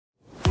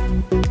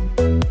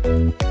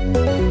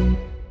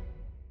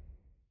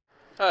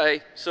Hi,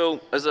 so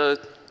as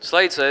the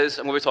slide says,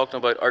 I'm going to be talking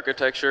about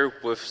architecture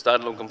with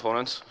standalone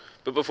components.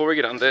 But before we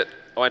get into it,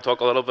 I want to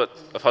talk a little bit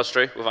of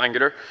history with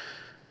Angular.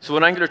 So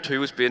when Angular 2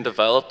 was being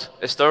developed,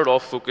 it started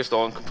off focused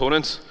on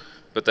components,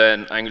 but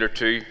then Angular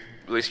 2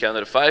 release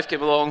candidate 5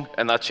 came along,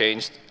 and that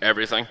changed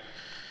everything.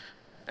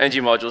 NG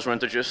modules were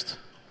introduced.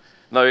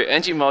 Now,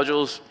 NG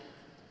modules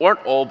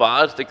weren't all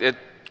bad. It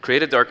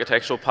created the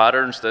architectural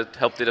patterns that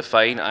helped to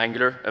define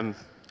Angular and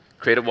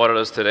created what it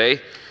is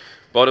today.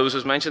 But as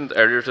was mentioned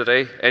earlier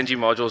today, NG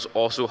modules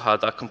also had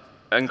that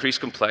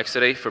increased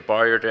complexity for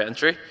barrier to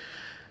entry,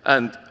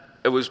 and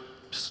it was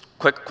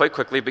quite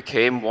quickly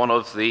became one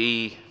of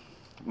the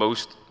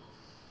most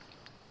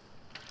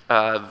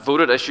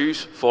voted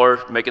issues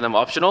for making them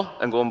optional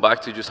and going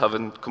back to just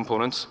having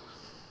components.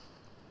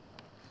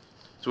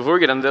 So before we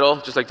get into it all,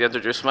 I'd just like to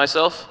introduce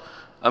myself.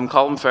 I'm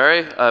Colum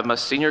Ferry. I'm a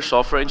senior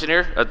software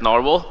engineer at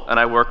Narwhal, and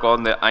I work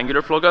on the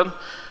Angular plugin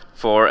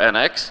for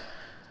NX.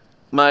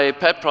 My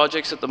pet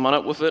projects at the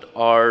minute with it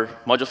are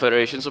module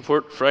federation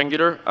support for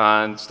Angular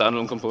and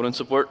standalone component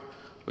support,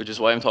 which is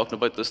why I'm talking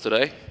about this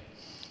today.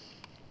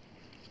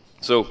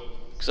 So,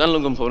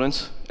 standalone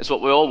components is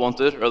what we all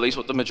wanted, or at least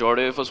what the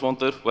majority of us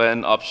wanted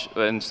when NG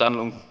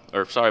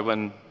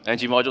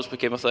modules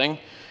became a thing.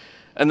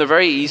 And they're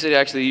very easy to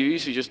actually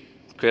use. You just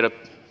create a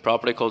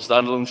property called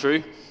standalone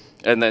true,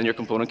 and then your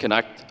component can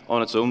act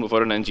on its own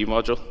without an NG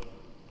module.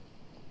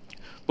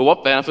 But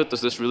what benefit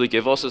does this really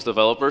give us as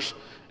developers?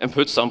 And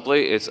put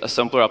simply, it's a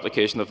simpler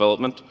application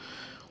development.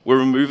 We're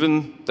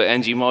removing the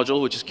NG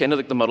module, which is kind of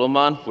like the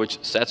middleman,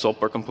 which sets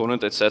up our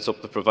component. It sets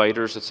up the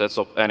providers. It sets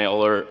up any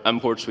other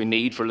imports we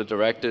need for the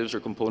directives or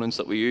components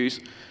that we use.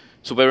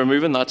 So by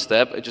removing that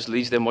step, it just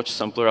leads to a much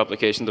simpler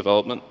application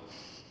development.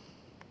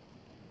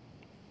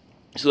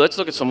 So let's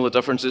look at some of the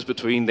differences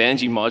between the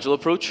NG module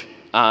approach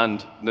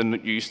and the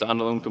new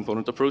standalone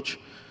component approach.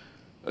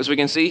 As we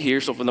can see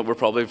here, something that we're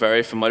probably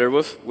very familiar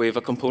with, we have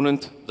a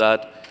component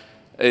that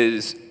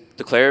is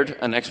declared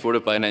and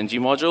exported by an NG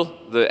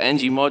module. The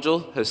NG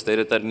module has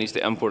stated that it needs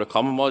to import a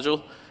common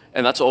module,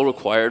 and that's all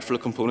required for the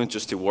component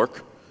just to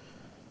work.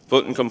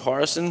 But in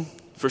comparison,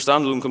 for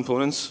standalone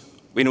components,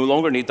 we no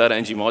longer need that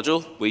NG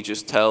module. We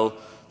just tell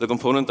the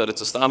component that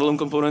it's a standalone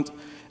component,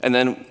 and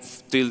then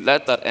to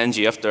let that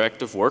ngf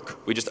directive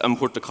work, we just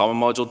import the common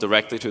module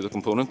directly to the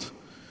component.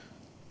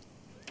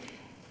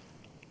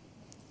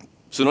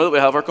 So now that we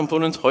have our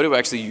component, how do we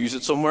actually use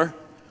it somewhere?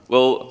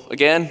 Well,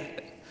 again,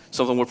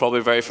 something we're probably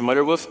very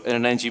familiar with in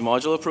an NG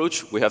module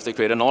approach, we have to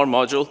create another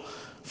module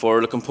for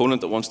the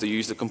component that wants to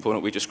use the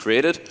component we just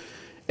created.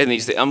 It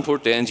needs to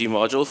import the NG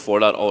module for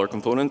that other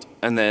component,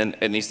 and then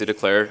it needs to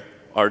declare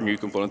our new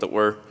component that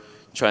we're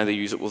trying to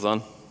use it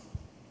within.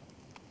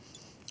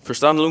 For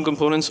standalone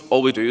components,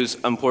 all we do is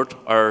import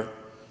our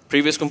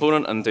previous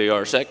component into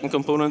our second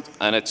component,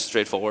 and it's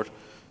straightforward.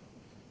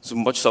 So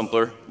much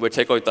simpler. We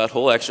take out that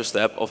whole extra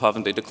step of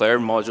having to declare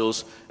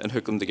modules and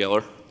hook them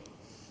together.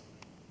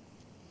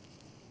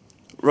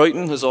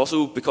 Routing has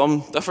also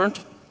become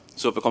different,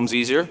 so it becomes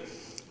easier.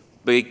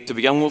 To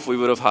begin with, we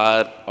would have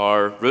had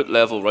our root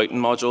level routing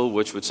module,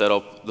 which would set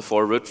up the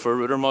for root for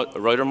router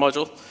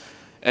module,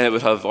 and it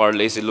would have our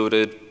lazy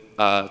loaded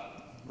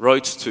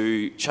routes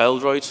to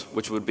child routes,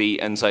 which would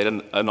be inside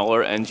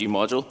another NG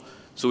module.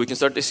 So we can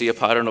start to see a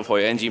pattern of how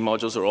NG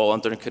modules are all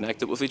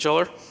interconnected with each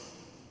other.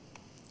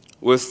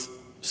 With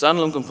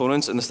standalone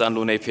components and the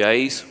standalone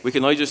APIs, we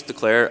can now just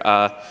declare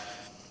a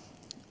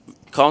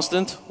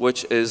constant,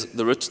 which is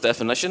the routes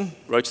definition,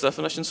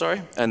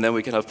 and then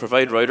we can have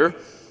provide router,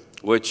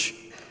 which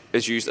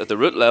is used at the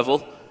root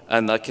level,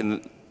 and that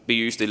can be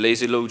used to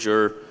lazy load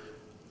your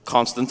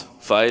constant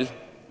file,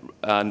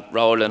 and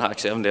rather than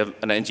actually having to have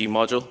an NG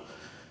module.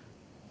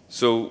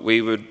 So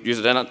we would use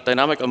a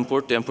dynamic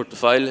import to import the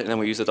file, and then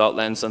we use the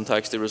 .len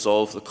syntax to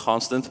resolve the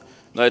constant.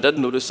 Now, I did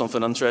notice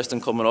something interesting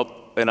coming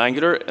up in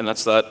Angular, and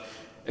that's that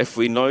if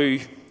we now,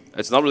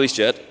 it's not released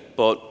yet,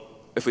 but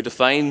if we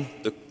define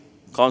the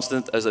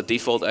constant as a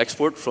default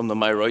export from the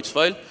myroutes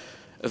file,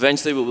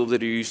 eventually we'll be able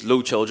to use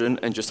load children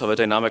and just have a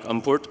dynamic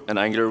import, and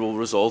Angular will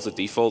resolve the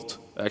default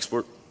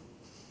export.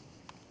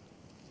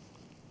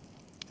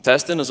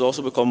 Testing has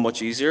also become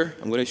much easier.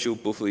 I'm going to show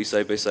both of these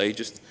side by side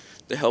just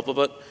to help a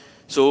bit.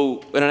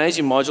 So in an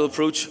NG module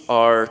approach,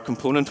 our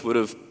component would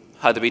have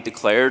had to be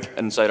declared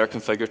inside our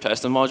configure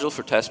testing module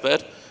for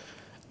testbed,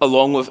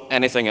 along with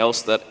anything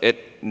else that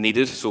it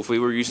needed. So if we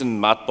were using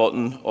mat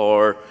button,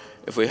 or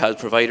if we had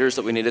providers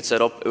that we needed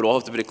set up, it would all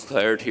have to be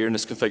declared here in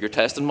this configure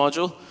testing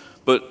module.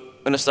 But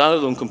in a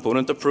standalone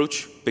component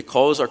approach,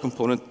 because our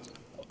component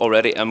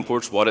already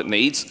imports what it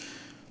needs,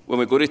 when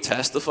we go to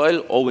test the file,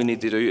 all we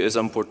need to do is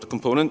import the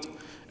component,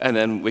 and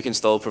then we can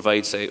still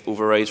provide, say,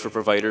 overrides for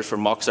providers for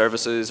mock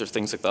services or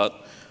things like that.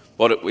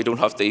 But we don't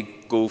have to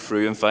go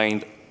through and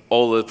find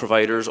all the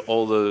providers,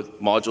 all the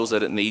modules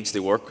that it needs to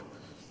work.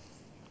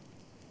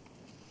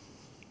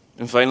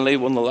 And finally,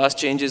 one of the last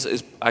changes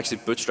is actually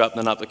bootstrapping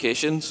an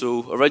application.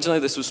 So originally,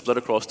 this was split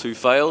across two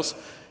files.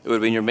 It would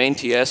have been your main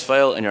TS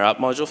file and your app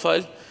module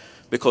file,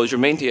 because your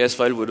main TS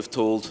file would have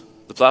told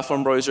the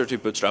platform browser to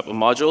bootstrap a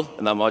module,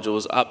 and that module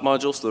was app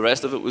module. So the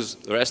rest of the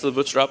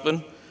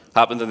bootstrapping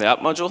happened in the app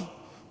module,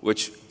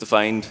 which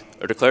defined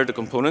or declared the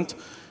component,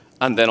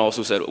 and then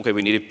also said, okay,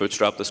 we need to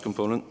bootstrap this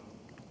component.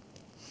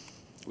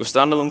 With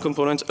standalone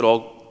components, it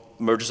all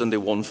merges into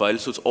one file,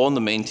 so it's all in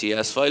the main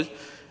TS file,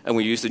 and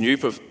we use the new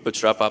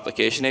bootstrap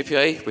application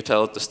API. We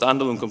tell it the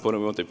standalone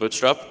component we want to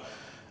bootstrap,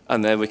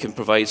 and then we can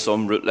provide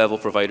some root level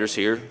providers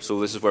here. So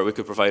this is where we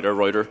could provide our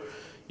router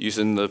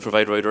using the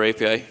provide router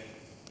API.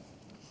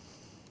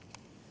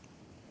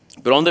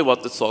 But on to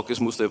what the talk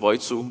is mostly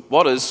about. So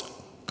what is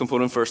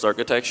component first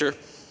architecture?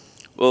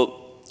 Well,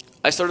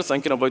 I started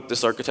thinking about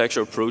this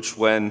architecture approach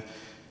when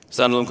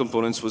standalone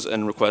components was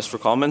in request for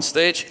comments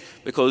stage,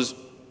 because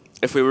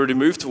if we were to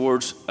move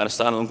towards a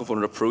standalone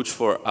component approach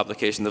for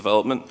application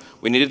development,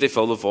 we needed to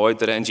fill the void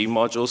that NG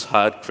modules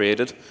had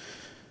created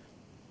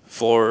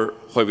for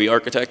how we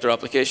architect our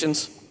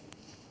applications.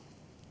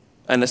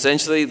 And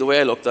essentially, the way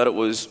I looked at it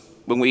was,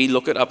 when we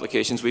look at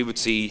applications, we would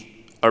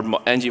see our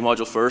NG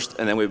module first,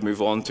 and then we'd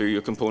move on to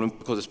your component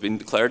because it's been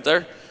declared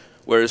there.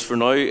 Whereas for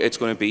now, it's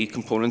going to be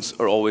components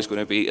are always going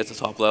to be at the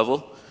top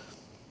level.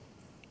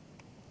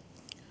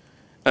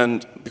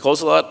 And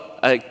because of that,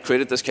 I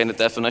created this kind of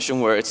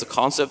definition where it's the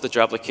concept that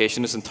your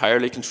application is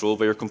entirely controlled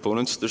by your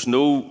components. There's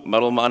no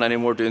middleman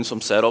anymore doing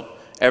some setup.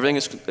 Everything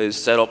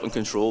is set up and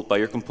controlled by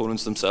your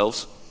components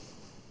themselves.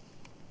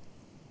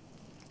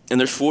 And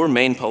there's 4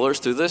 main pillars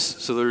to this.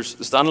 So there's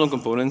the standalone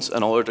components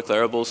and all their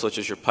declarables, such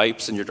as your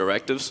pipes and your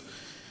directives.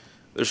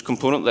 There's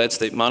component-led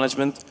state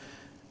management.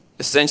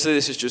 Essentially,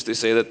 this is just to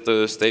say that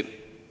the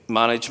state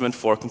management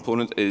for a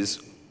component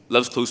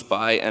lives close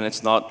by, and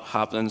it's not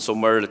happening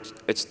somewhere that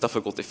it's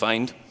difficult to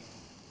find.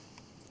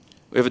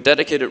 We have a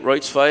dedicated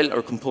routes file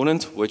or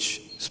component,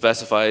 which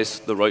specifies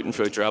the routing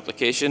throughout your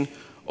application,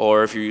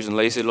 or if you're using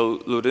lazy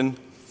loading,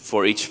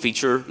 for each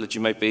feature that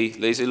you might be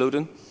lazy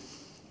loading.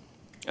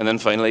 And then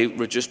finally,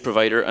 reduced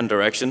provider and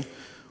direction,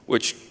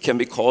 which can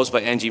be caused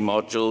by NG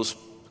modules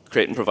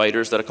creating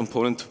providers that a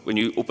component, when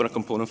you open a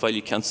component file,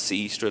 you can't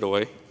see straight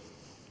away.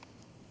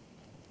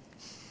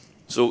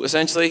 So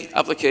essentially,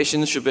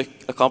 applications should be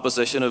a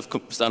composition of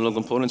standalone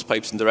components,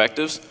 pipes, and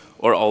directives,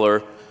 or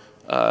other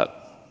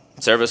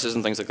services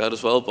and things like that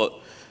as well. But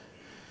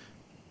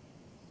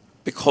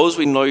because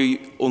we now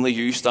only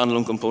use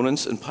standalone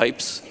components and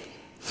pipes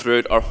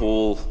throughout our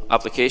whole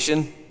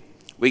application,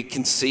 we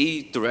can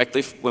see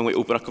directly when we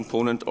open a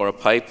component or a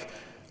pipe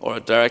or a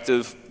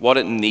directive what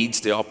it needs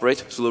to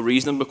operate. So the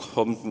reasoning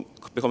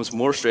becomes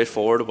more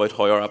straightforward about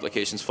how our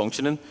application is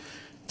functioning.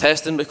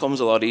 Testing becomes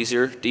a lot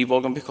easier,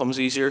 debugging becomes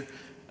easier,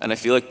 and I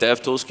feel like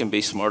dev tools can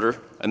be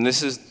smarter. And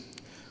this is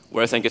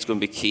where I think it's going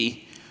to be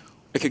key.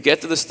 We could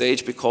get to the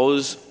stage,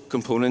 because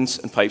components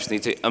and pipes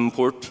need to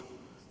import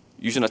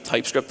using a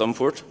TypeScript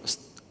import,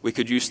 we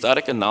could use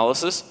static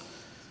analysis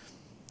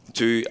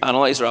to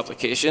analyze our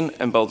application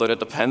and build out a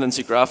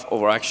dependency graph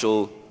of our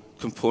actual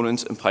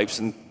components and pipes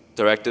and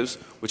directives,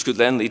 which could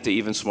then lead to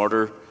even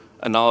smarter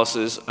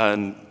analysis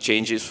and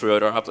changes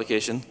throughout our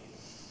application.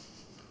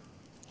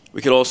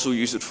 We could also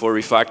use it for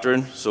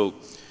refactoring. So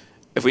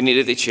if we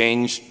needed to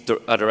change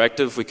a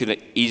directive, we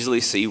could easily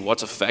see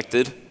what's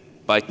affected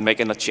by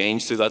making a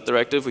change to that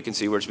directive. We can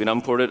see where it's been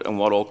imported and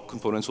what all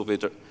components will be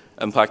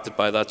impacted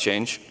by that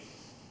change.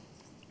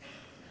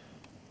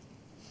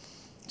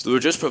 So the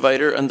reduced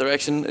provider and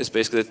direction is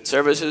basically the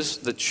services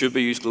that should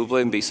be used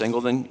globally and be single,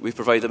 then we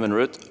provide them en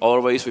route.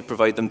 Otherwise, we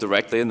provide them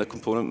directly in the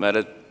component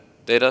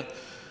metadata.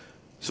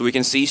 So we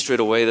can see straight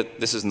away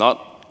that this is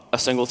not a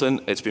singleton,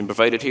 it's been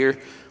provided here.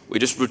 We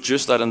just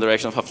reduce that in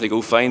direction of having to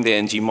go find the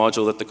NG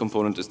module that the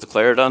component is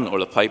declared on or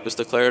the pipe is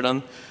declared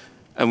on.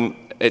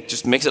 And it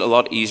just makes it a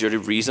lot easier to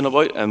reason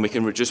about, and we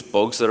can reduce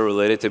bugs that are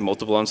related to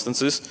multiple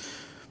instances.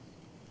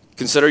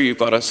 Consider you've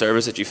got a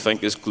service that you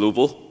think is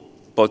global,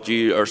 but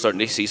you are starting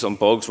to see some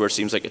bugs where it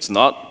seems like it's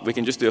not. We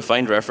can just do a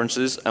find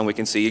references, and we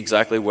can see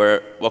exactly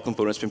what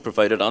component's been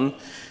provided on.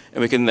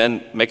 And we can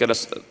then make it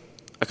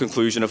a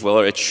conclusion of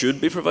whether it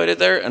should be provided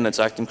there and it's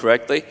acting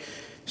correctly.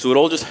 So it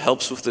all just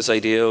helps with this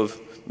idea of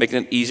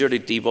making it easier to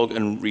debug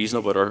and reason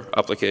about our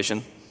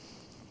application.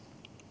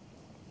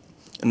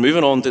 And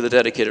moving on to the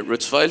dedicated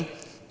routes file.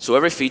 So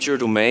every feature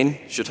domain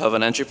should have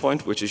an entry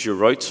point, which is your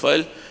routes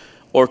file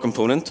or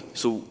component.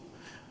 So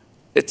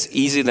it's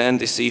easy then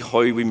to see how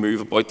we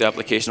move about the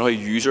application, how a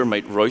user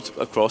might route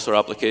across our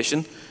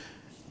application.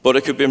 But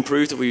it could be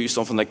improved if we use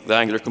something like the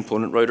Angular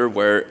component router,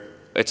 where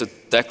it's a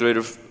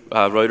declarative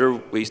router.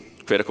 We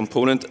create a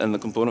component, and the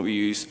component we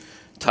use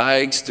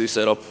tags to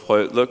set up how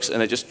it looks,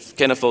 and it just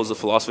kind of follows the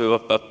philosophy a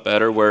bit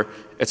better, where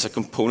it's a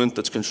component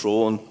that's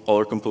controlling all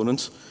our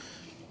components.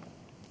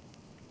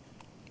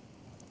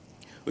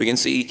 We can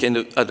see kind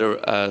of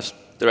a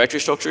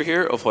directory structure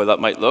here of how that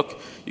might look.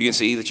 You can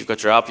see that you've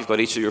got your app, you've got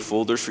each of your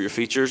folders for your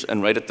features,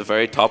 and right at the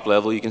very top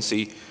level you can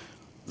see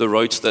the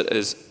routes that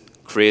is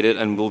created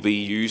and will be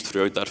used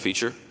throughout that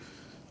feature.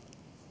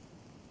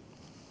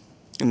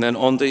 And then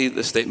on to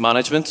the state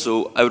management.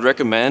 So I would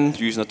recommend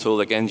using a tool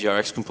like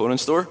NGRX Component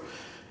Store.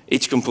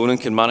 Each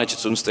component can manage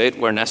its own state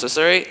where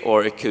necessary,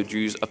 or it could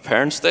use a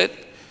parent state.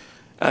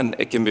 and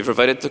it can be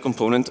provided to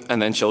component,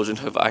 and then children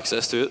have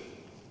access to it.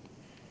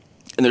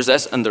 And there's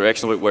this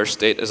indirection about where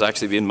state is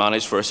actually being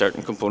managed for a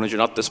certain component. You're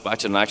not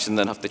dispatching an action,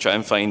 then have to try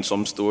and find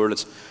some store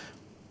that's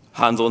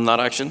handling that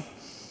action.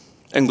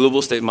 And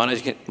global state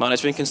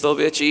management can still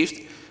be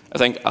achieved. I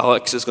think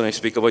Alex is going to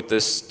speak about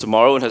this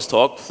tomorrow in his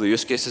talk, the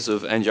use cases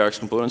of NGRX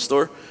component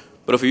store.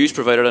 But if we use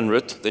provider and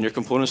root, then your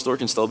component store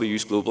can still be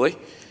used globally.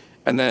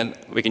 And then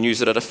we can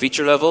use it at a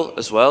feature level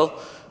as well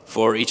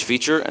for each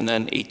feature, and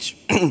then each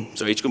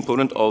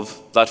component of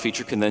that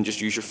feature can then just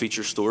use your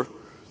feature store.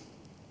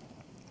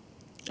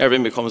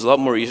 Everything becomes a lot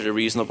more easier to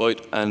reason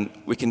about, and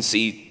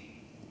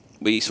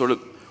we sort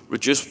of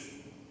reduce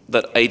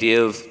that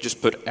idea of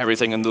just put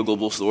everything in the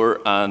global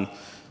store, and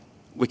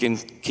we can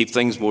keep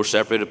things more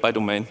separated by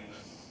domain.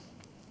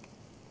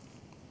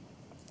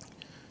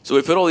 So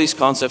we put all these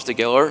concepts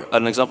together.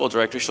 An example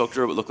directory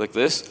structure would look like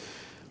this.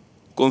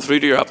 Going through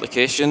to your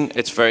application,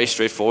 it's very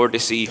straightforward to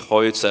see how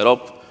it's set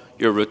up,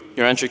 your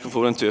entry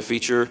component to a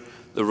feature,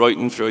 the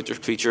routing throughout your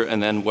feature,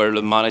 and then where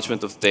the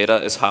management of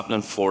data is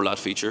happening for that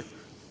feature.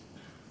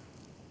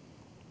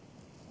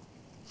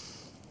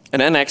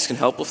 And NX can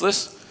help with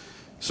this.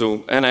 So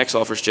NX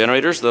offers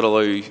generators that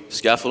allow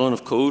scaffolding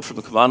of code from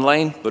the command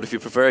line, but if you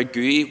prefer a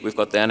GUI, we've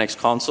got the NX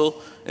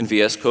console in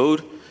VS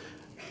Code.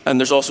 And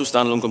there's also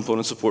standalone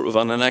component support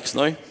within NX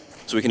now,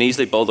 so we can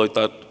easily build out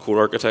that core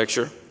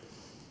architecture.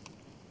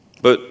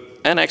 But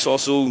NX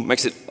also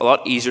makes it a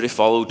lot easier to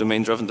follow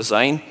domain-driven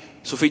design.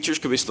 So features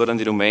could be split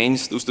into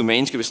domains. Those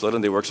domains can be split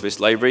into workspace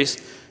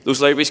libraries.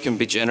 Those libraries can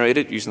be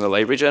generated using the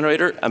library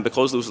generator, and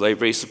because those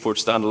libraries support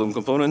standalone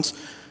components,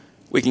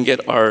 we can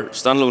get our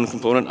standalone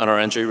component and our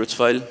entry routes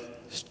file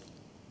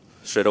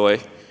straight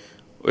away,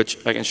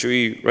 which I can show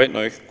you right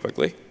now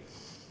quickly.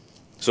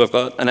 So I've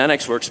got an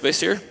NX workspace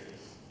here.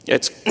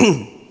 It's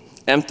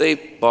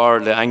empty bar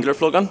the Angular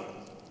plugin.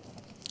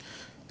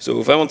 So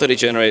if I wanted to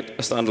generate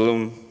a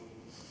standalone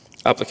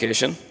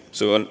application,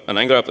 so an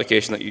Angular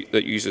application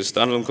that uses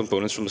standalone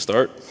components from the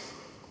start,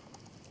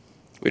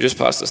 we just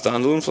pass the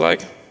standalone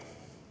flag.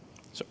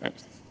 Sorry.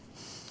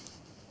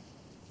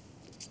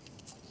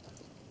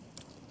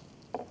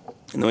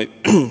 And then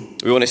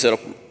we want to set up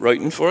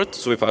routing for it,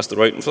 so we pass the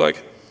routing flag.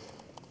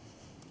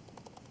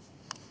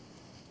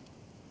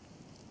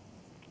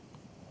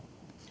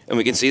 And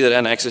we can see that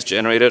NX has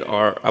generated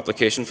our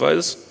application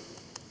files.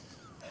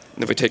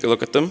 And if we take a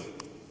look at them,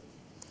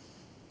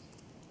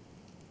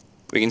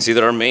 we can see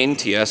that our main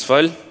TS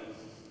file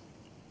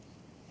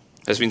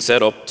has been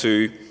set up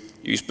to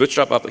use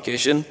Bootstrap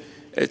application.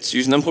 It's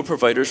using input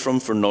providers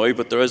for now,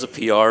 but there is a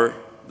PR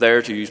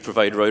there to use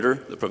provide router,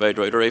 the provide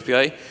router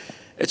API.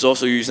 It's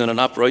also using an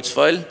app routes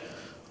file,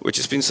 which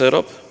has been set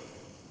up.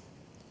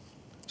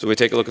 So we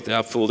take a look at the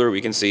app folder,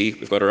 we can see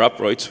we've got our app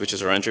routes, which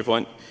is our entry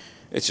point.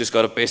 It's just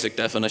got a basic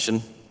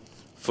definition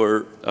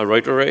for a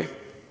route array.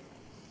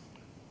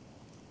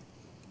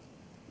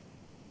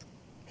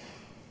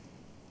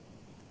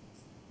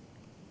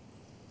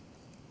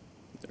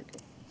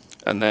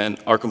 And then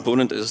our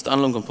component is a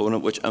standalone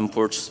component which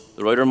imports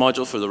the router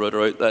module for the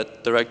router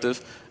outlet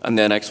directive, and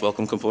the NX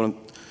welcome component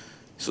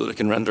so that it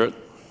can render it.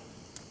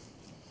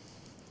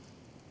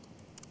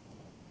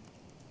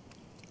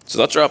 So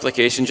that's our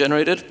application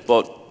generated,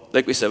 but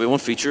like we said, we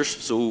want features,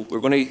 so we're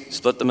going to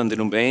split them into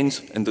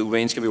domains, and the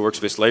domains can be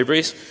workspace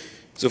libraries.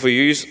 So if we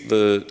use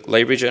the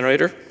library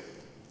generator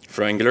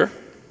for Angular,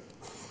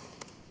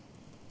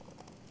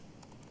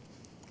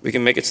 we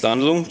can make it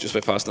standalone just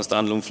by passing a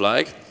standalone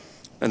flag,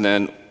 and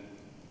then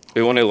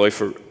we want to allow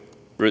for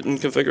routing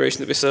configuration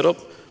to be set up,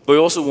 but we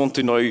also want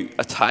to now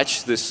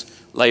attach this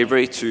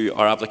library to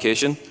our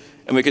application,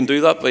 and we can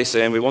do that by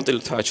saying we want to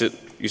attach it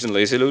using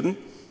lazy loading.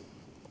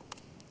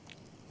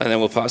 And then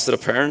we'll pass it a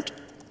parent,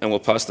 and we'll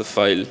pass the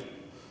file.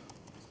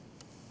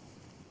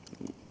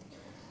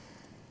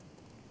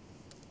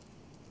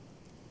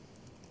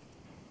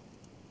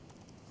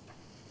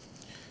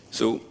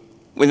 So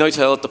we now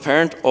tell it the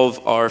parent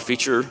of our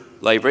feature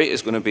library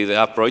is going to be the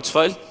app routes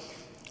file,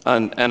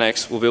 and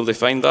NX will be able to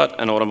find that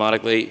and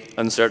automatically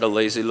insert a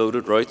lazy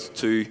loaded route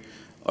to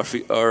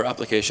our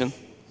application.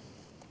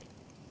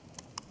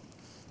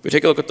 If we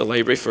take a look at the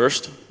library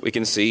first, we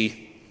can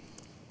see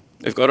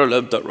we've got our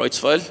lib.routes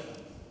file.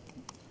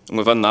 And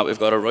within that, we've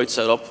got a route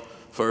set up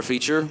for our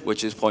feature,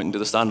 which is pointing to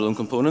the standalone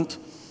component.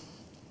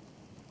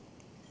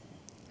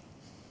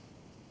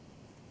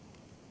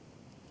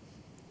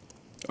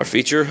 Our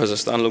feature has a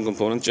standalone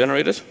component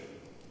generated.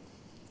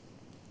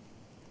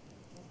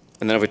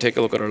 And then if we take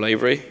a look at our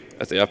library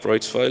at the app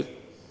routes file,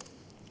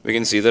 we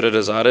can see that it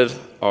has added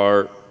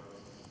our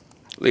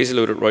lazy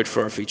loaded route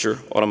for our feature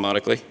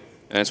automatically.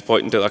 And it's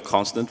pointing to that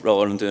constant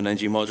rather than to an ng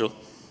module.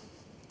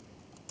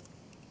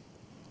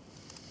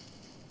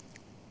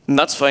 And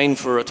that's fine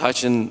for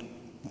attaching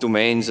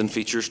domains and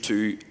features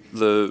to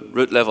the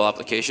root level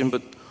application,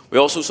 but we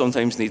also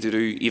sometimes need to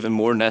do even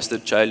more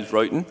nested child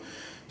routing.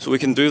 So we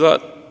can do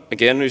that,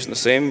 again, using the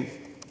same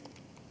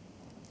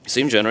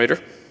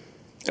generator,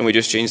 and we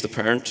just change the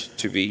parent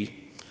to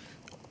be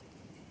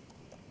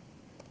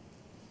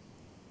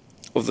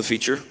of the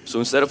feature. So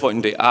instead of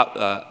pointing to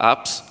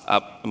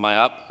my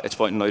app, it's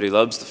pointing now to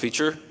libs, the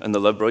feature, and the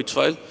lib_routes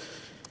file.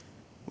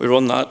 We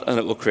run that, and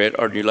it will create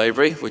our new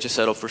library, which is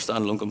set up for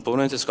standalone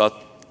components. It's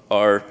got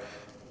our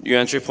new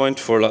entry point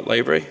for that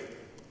library.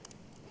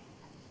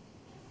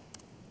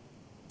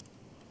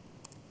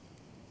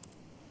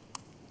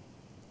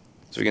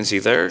 So we can see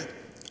there,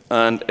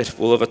 and it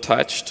will have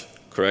attached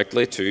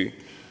correctly to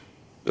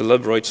the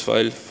lib_routes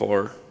file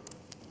for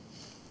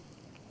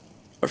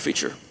our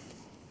feature.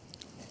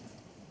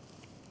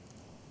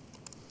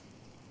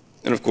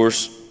 And of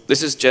course,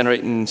 this is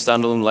generating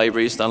standalone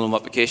libraries, standalone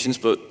applications,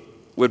 but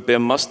with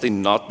BIM must they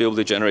not be able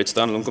to generate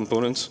standalone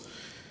components,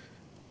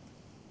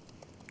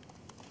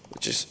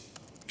 which is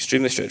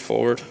extremely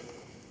straightforward.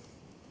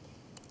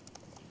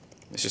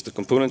 It's just a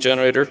component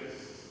generator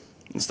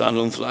and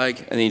standalone flag,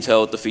 and then you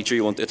tell it the feature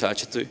you want to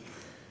attach it to.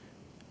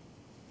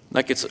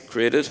 That gets it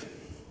created,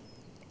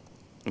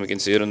 and we can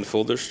see it in the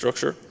folder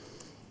structure.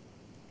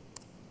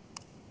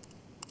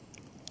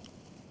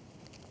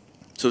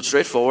 So it's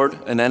straightforward,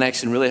 and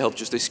NX can really help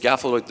just to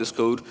scaffold out this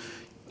code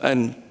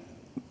and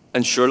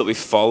ensure that we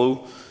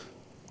follow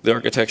the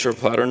architecture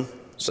pattern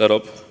set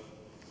up.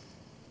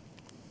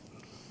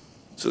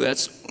 So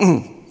that's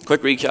a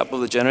quick recap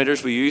of the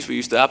generators we use. We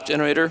used the app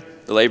generator,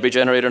 the library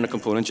generator, and the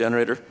component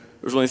generator.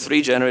 There's only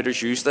 3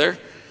 generators used there,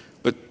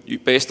 but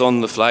based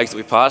on the flags that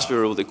we passed, we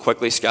were able to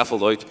quickly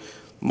scaffold out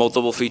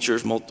multiple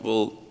features,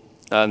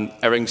 and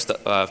everything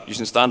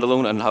using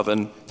standalone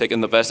and taken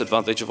the best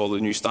advantage of all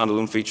the new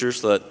standalone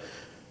features that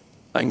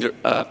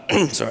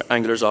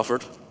Angular's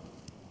offered.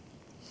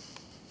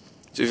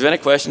 So if you have any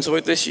questions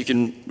about this, you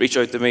can reach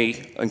out to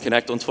me and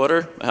connect on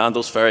Twitter. My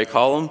handle's Ferry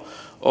Colum,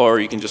 or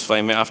you can just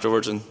find me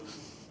afterwards and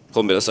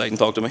pull me aside and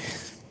talk to me.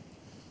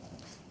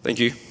 Thank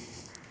you.